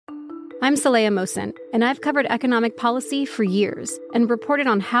I'm Saleha Mohsin, and I've covered economic policy for years and reported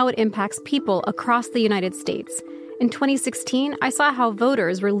on how it impacts people across the United States. In 2016, I saw how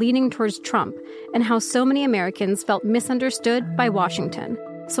voters were leaning towards Trump and how so many Americans felt misunderstood by Washington.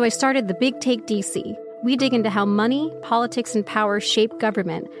 So I started The Big Take DC. We dig into how money, politics, and power shape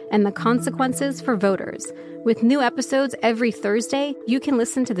government and the consequences for voters. With new episodes every Thursday, you can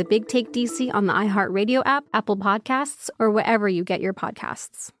listen to The Big Take DC on the iHeartRadio app, Apple Podcasts, or wherever you get your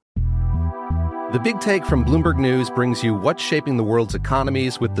podcasts. The Big Take from Bloomberg News brings you what's shaping the world's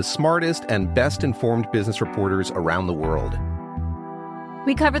economies with the smartest and best-informed business reporters around the world.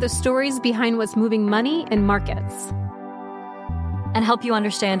 We cover the stories behind what's moving money and markets, and help you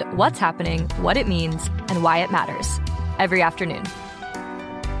understand what's happening, what it means, and why it matters every afternoon.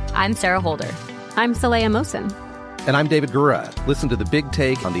 I'm Sarah Holder. I'm Saleha Mohsin. And I'm David Gura. Listen to The Big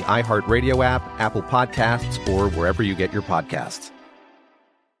Take on the iHeartRadio app, Apple Podcasts, or wherever you get your podcasts.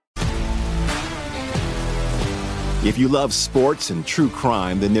 If you love sports and true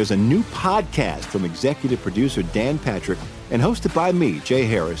crime, then there's a new podcast from executive producer Dan Patrick and hosted by me, Jay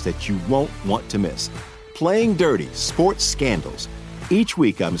Harris, that you won't want to miss. Playing Dirty: Sports Scandals. Each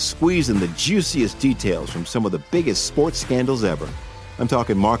week, I'm squeezing the juiciest details from some of the biggest sports scandals ever. I'm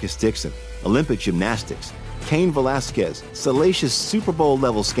talking Marcus Dixon, Olympic gymnastics, Cain Velasquez, salacious Super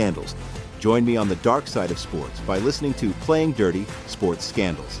Bowl-level scandals. Join me on the dark side of sports by listening to Playing Dirty: Sports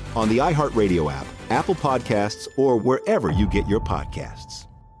Scandals on the iHeartRadio app, Apple Podcasts, or wherever you get your podcasts.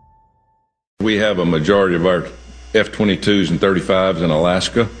 We have a majority of our F-22s and 35s in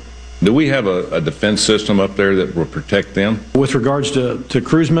Alaska. Do we have a defense system up there that will protect them? With regards to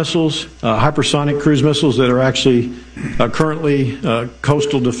cruise missiles, hypersonic cruise missiles that are actually currently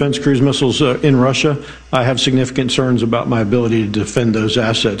coastal defense cruise missiles in Russia, I have significant concerns about my ability to defend those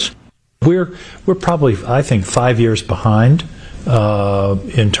assets. We're probably, I think, 5 years behind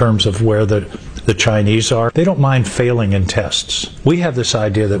in terms of where the Chinese are. They don't mind failing in tests. We have this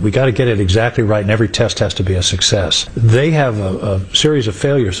idea that we got to get it exactly right and every test has to be a success. They have a series of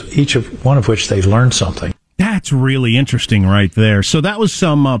failures, one of which they learned something. That's really interesting right there. So that was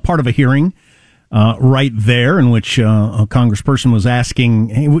some part of a hearing right there in which a congressperson was asking,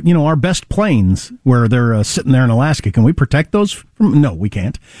 hey, you know, our best planes where they're sitting there in Alaska, can we protect those? No, we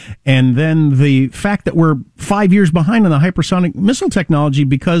can't. And then the fact that we're 5 years behind on the hypersonic missile technology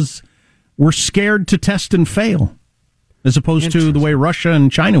because we're scared to test and fail, as opposed to the way Russia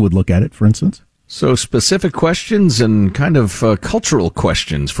and China would look at it, for instance. So specific questions and kind of cultural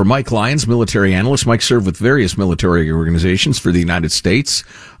questions for Mike Lyons, military analyst. Mike served with various military organizations for the United States,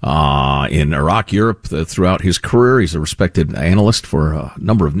 in Iraq, Europe, throughout his career. He's a respected analyst for a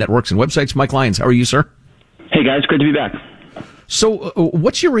number of networks and websites. Mike Lyons, how are you, sir? Hey, guys. Good to be back. So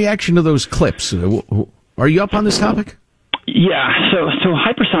what's your reaction to those clips? Are you up on this topic? Yeah, so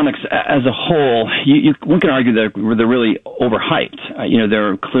hypersonics as a whole, one can argue that they're really overhyped.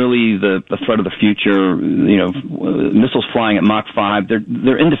 They're clearly the threat of the future. Missiles flying at Mach 5,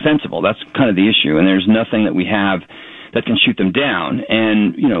 they're indefensible. That's kind of the issue, and there's nothing that we have that can shoot them down.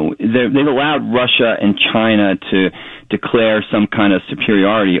 And they've allowed Russia and China to declare some kind of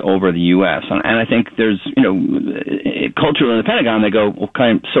superiority over the U.S. And I think there's, culturally in the Pentagon, they go, well,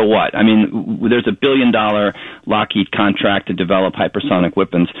 so what? I mean, there's $1 billion Lockheed contract to develop hypersonic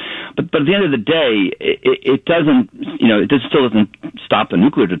weapons. But at the end of the day, it still doesn't stop the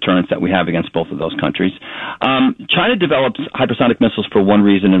nuclear deterrence that we have against both of those countries. China develops hypersonic missiles for one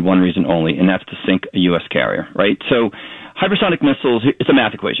reason and one reason only, and that's to sink a U.S. carrier, right? So hypersonic missiles, it's a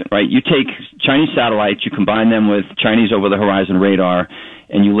math equation, right? You take Chinese satellites, you combine them with Chinese over-the-horizon radar,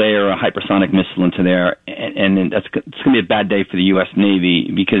 and you layer a hypersonic missile into there, and it's going to be a bad day for the U.S. Navy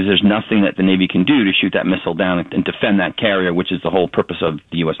because there's nothing that the Navy can do to shoot that missile down and defend that carrier, which is the whole purpose of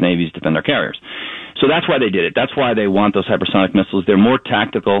the U.S. Navy, is defend our carriers. So that's why they did it. That's why they want those hypersonic missiles. They're more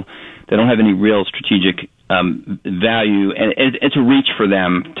tactical. They don't have any real strategic value, and it's a reach for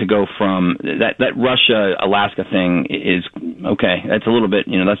them to go from that Russia-Alaska thing is okay. That's a little bit,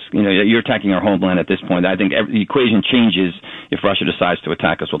 you're attacking our homeland at this point. I think the equation changes if Russia decides to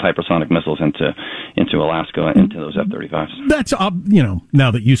attack us with hypersonic missiles into Alaska, into those F-35s. That's,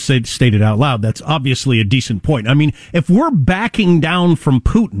 now that you state it out loud, that's obviously a decent point. I mean, if we're backing down from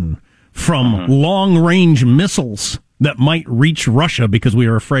Putin from long-range missiles that might reach Russia because we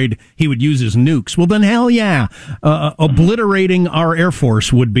are afraid he would use his nukes, well, then hell yeah. Obliterating our Air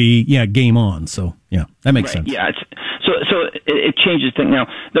Force would be, game on. So, yeah. That makes sense. Yeah, so it changes things. Now,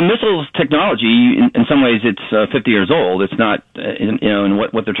 the missiles technology, in some ways, it's 50 years old. It's not, and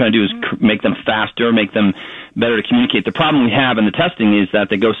what they're trying to do is make them faster, make them better to communicate. The problem we have in the testing is that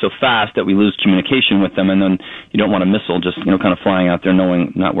they go so fast that we lose communication with them, and then you don't want a missile just kind of flying out there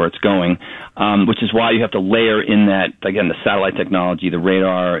knowing not where it's going, which is why you have to layer in that, again, the satellite technology, the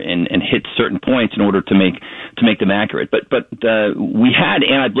radar, and hit certain points in order to make them accurate. But we had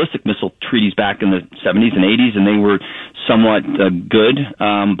anti-ballistic missile treaties back in the 70s and 80s, and they were somewhat good.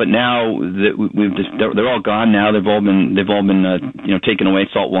 But now they're all gone. Now they've all been taken away.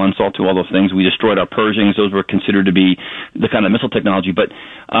 SALT 1, SALT 2, all those things. We destroyed our Pershings. Those were considered to be the kind of missile technology. But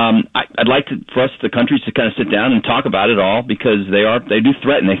I'd like for us, the countries, to kind of sit down and talk about it all, because they do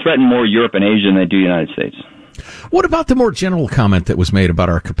threaten. They threaten more Europe and Asia than they do the United States. What about the more general comment that was made about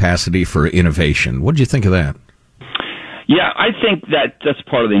our capacity for innovation? What did you think of that? Yeah, I think that's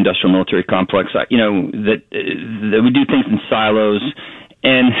part of the industrial military complex. That we do things in silos,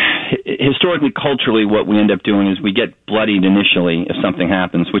 and historically, culturally, what we end up doing is we get bloodied initially if something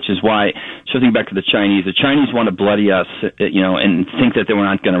happens, which is why, shifting back to the Chinese want to bloody us, and think that they were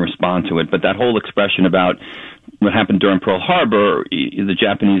not going to respond to it. But that whole expression about what happened during Pearl Harbor, the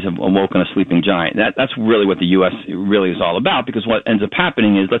Japanese have awoken a sleeping giant. That's really what the U.S. really is all about, because what ends up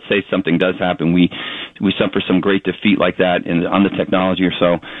happening is, let's say something does happen, we suffer some great defeat like that on the technology or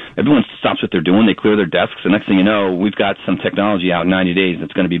so. Everyone stops what they're doing. They clear their desks. The next thing you know, we've got some technology out in 90 days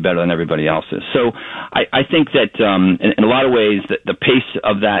that's going to be better than everybody else's. So I think that in a lot of ways, the pace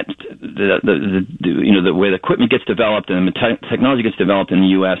of that, the way the equipment gets developed and the technology gets developed in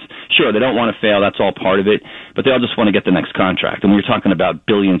the U.S., sure, they don't want to fail. That's all part of it. But they all just want to get the next contract. And when you're talking about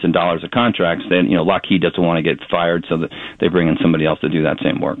billions of dollars of contracts, then Lockheed doesn't want to get fired, so that they bring in somebody else to do that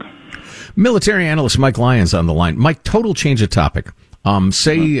same work. Military analyst Mike Lyons on the line. Mike, total change of topic. Iran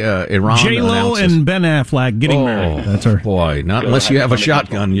J-Lo and Ben Affleck getting married. That's our boy. Not unless you have a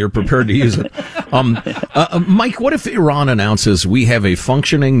shotgun, you're prepared to use it. Mike, what if Iran announces we have a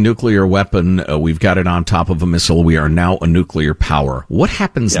functioning nuclear weapon? We've got it on top of a missile. We are now a nuclear power. What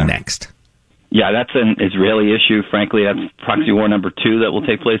happens next? Yeah, that's an Israeli issue. Frankly, that's proxy war number 2 that will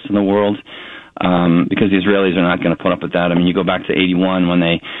take place in the world, because the Israelis are not going to put up with that. I mean, you go back to 81 when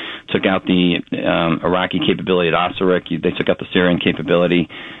they took out the Iraqi capability at Osirak. They took out the Syrian capability.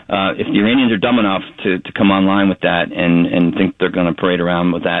 If the Iranians are dumb enough to come online with that and think they're going to parade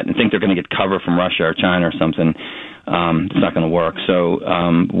around with that and think they're going to get cover from Russia or China or something, it's not going to work. So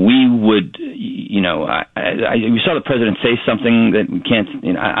we would, we saw the president say something that we can't,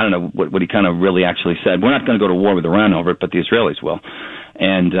 I don't know what he kind of really actually said. We're not going to go to war with Iran over it, but the Israelis will.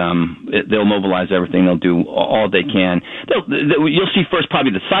 And they'll mobilize everything. They'll do all they can. You'll see first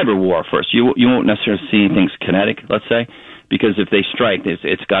probably the cyber war first. You won't necessarily see things kinetic, let's say, because if they strike,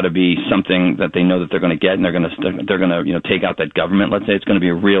 it's got to be something that they know that they're going to get, and they're going to take out that government. Let's say it's going to be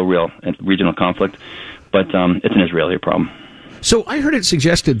a real regional conflict, but it's an Israeli problem. So I heard it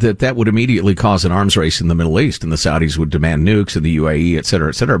suggested that would immediately cause an arms race in the Middle East, and the Saudis would demand nukes, and the UAE, et cetera,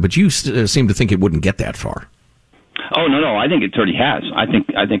 et cetera. But you seem to think it wouldn't get that far. Oh, no, I think it already has. I think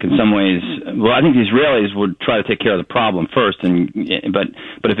in some ways, I think the Israelis would try to take care of the problem first, but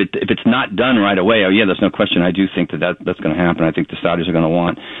if it's not done right away, there's no question. I do think that's going to happen. I think the Saudis are going to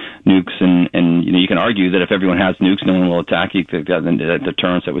want nukes, and you can argue that if everyone has nukes, no one will attack you. They've got the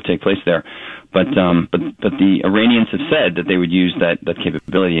deterrence that would take place there. But the Iranians have said that they would use that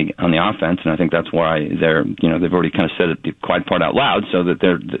capability on the offense, and I think that's why they've already kind of said it, the quiet part out loud, so that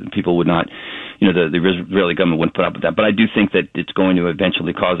people would not, the Israeli government wouldn't put up with that. But I do think that it's going to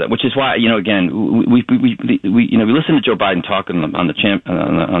eventually cause that, which is why, again, we listen to Joe Biden talk on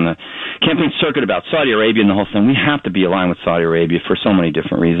the campaign circuit about Saudi Arabia and the whole thing. We have to be aligned with Saudi Arabia for so many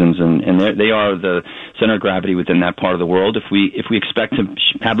different reasons, and they are the center of gravity within that part of the world. If we expect to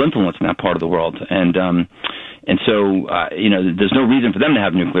have influence in that part of the world, and so there's no reason for them to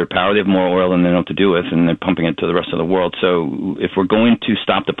have nuclear power. They have more oil than they know what to do with, and they're pumping it to the rest of the world. So if we're going to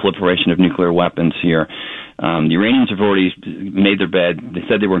stop the proliferation of nuclear weapons here, the Iranians have already made their bed. They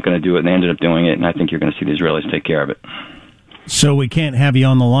said they weren't going to do it, and they ended up doing it, and I think you're going to see the Israelis take care of it. So we can't have you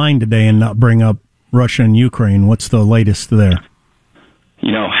on the line today and not bring up Russia and Ukraine. What's the latest there?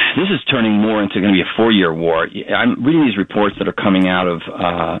 This is turning more into going to be a 4-year war. I'm reading these reports that are coming out of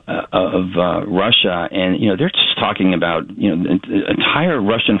Russia, and they're just talking about an entire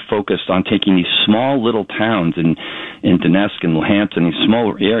Russian focus on taking these small little towns in Donetsk and Luhansk and these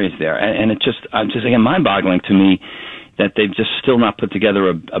small areas there, and it's just again mind-boggling to me that they've just still not put together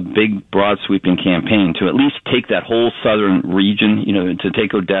a big, broad, sweeping campaign to at least take that whole southern region, to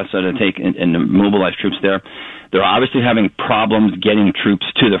take Odessa, to take and to mobilize troops there. They're obviously having problems getting troops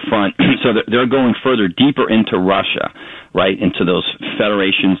to the front, so they're going further, deeper into Russia, right, into those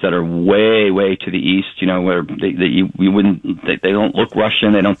federations that are way, way to the east, where they don't look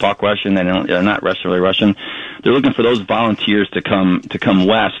Russian, they don't talk Russian, they're not necessarily Russian. They're looking for those volunteers to come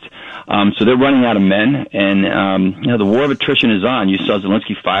west. So they're running out of men, and the war of attrition is on. You saw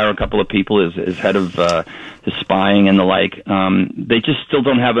Zelensky fire a couple of people as head of his spying and the like. They just still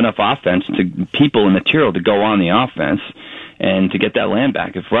don't have enough offense to people and material to go on the offense and to get that land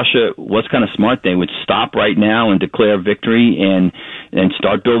back. If Russia was kind of smart, they would stop right now and declare victory and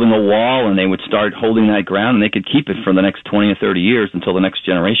start building a wall, and they would start holding that ground, and they could keep it for the next 20 or 30 years until the next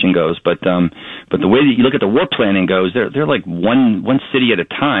generation goes. But the way that you look at the war planning goes, they're like one city at a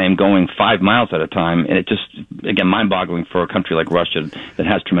time, going 5 miles at a time, and it just, again, mind-boggling for a country like Russia that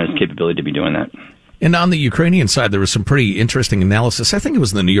has tremendous capability to be doing that. And on the Ukrainian side, there was some pretty interesting analysis. I think it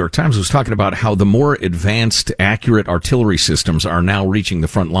was in the New York Times. It was talking about how the more advanced, accurate artillery systems are now reaching the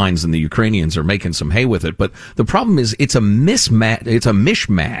front lines, and the Ukrainians are making some hay with it. But the problem is, it's a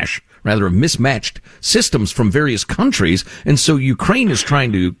mishmash, rather, of mismatched systems from various countries. And so Ukraine is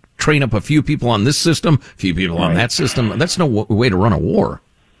trying to train up a few people on this system, a few people on that system. That's no way to run a war.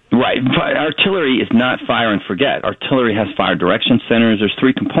 Right. Artillery is not fire and forget. Artillery has fire direction centers. There's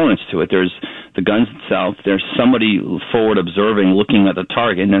 3 components to it. There's the guns itself. There's somebody forward observing, looking at the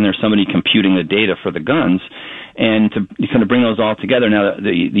target, and then there's somebody computing the data for the guns. And to kind of bring those all together, now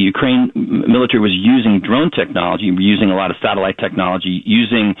the Ukraine military was using drone technology, using a lot of satellite technology,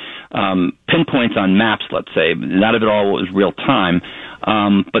 using pinpoints on maps, let's say. Not of it all was real time.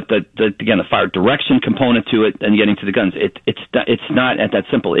 But again, the fire direction component to it and getting to the guns, it's not that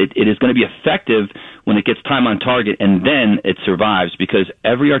simple. It is going to be effective when it gets time on target, and then it survives, because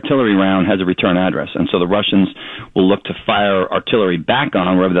every artillery round has a return address, and so the Russians will look to fire artillery back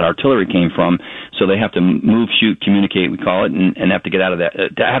on wherever that artillery came from. So they have to move, shoot, communicate, we call it, and have to get out of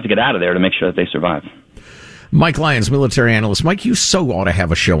there to make sure that they survive. Mike Lyons, military analyst. Mike, you so ought to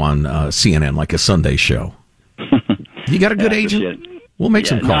have a show on CNN, like a Sunday show. You got a good agent? We'll make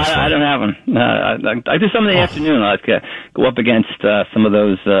some calls. I don't have them. I do some in the afternoon. I go up against some of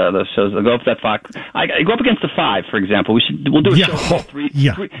those shows. I'll go up that Fox. I go up against the 5, for example. We'll do a show 3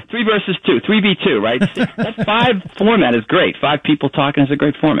 versus 2, 3v2, right? That 5 format is great. 5 people talking is a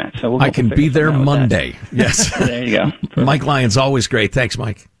great format. So I can be there Monday. Yes. There you go. Perfect. Mike Lyons, always great. Thanks,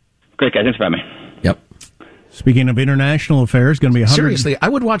 Mike. Great guy. Thanks for having me. Yep. Speaking of international affairs, going to be 100. Seriously, I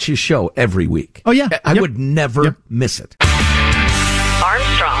would watch his show every week. Oh, yeah. I would never miss it.